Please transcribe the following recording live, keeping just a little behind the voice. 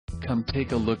come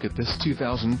take a look at this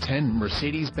 2010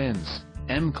 Mercedes-Benz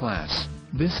M-Class.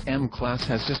 This M-Class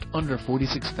has just under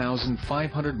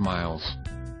 46,500 miles.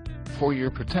 For your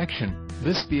protection,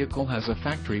 this vehicle has a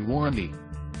factory warranty.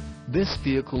 This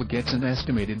vehicle gets an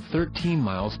estimated 13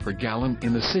 miles per gallon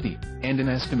in the city, and an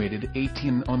estimated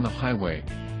 18 on the highway.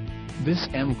 This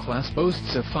M-Class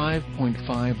boasts a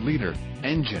 5.5-liter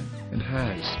engine, and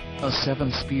has a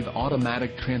 7-speed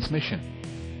automatic transmission.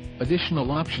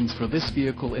 Additional options for this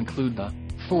vehicle include the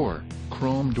 4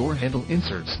 chrome door handle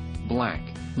inserts, black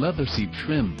leather seat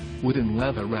trim, wooden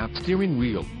leather-wrapped steering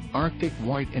wheel, Arctic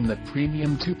white and the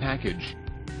Premium 2 package.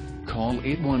 Call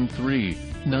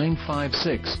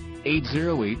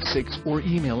 813-956-8086 or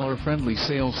email our friendly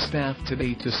sales staff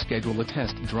today to schedule a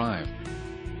test drive.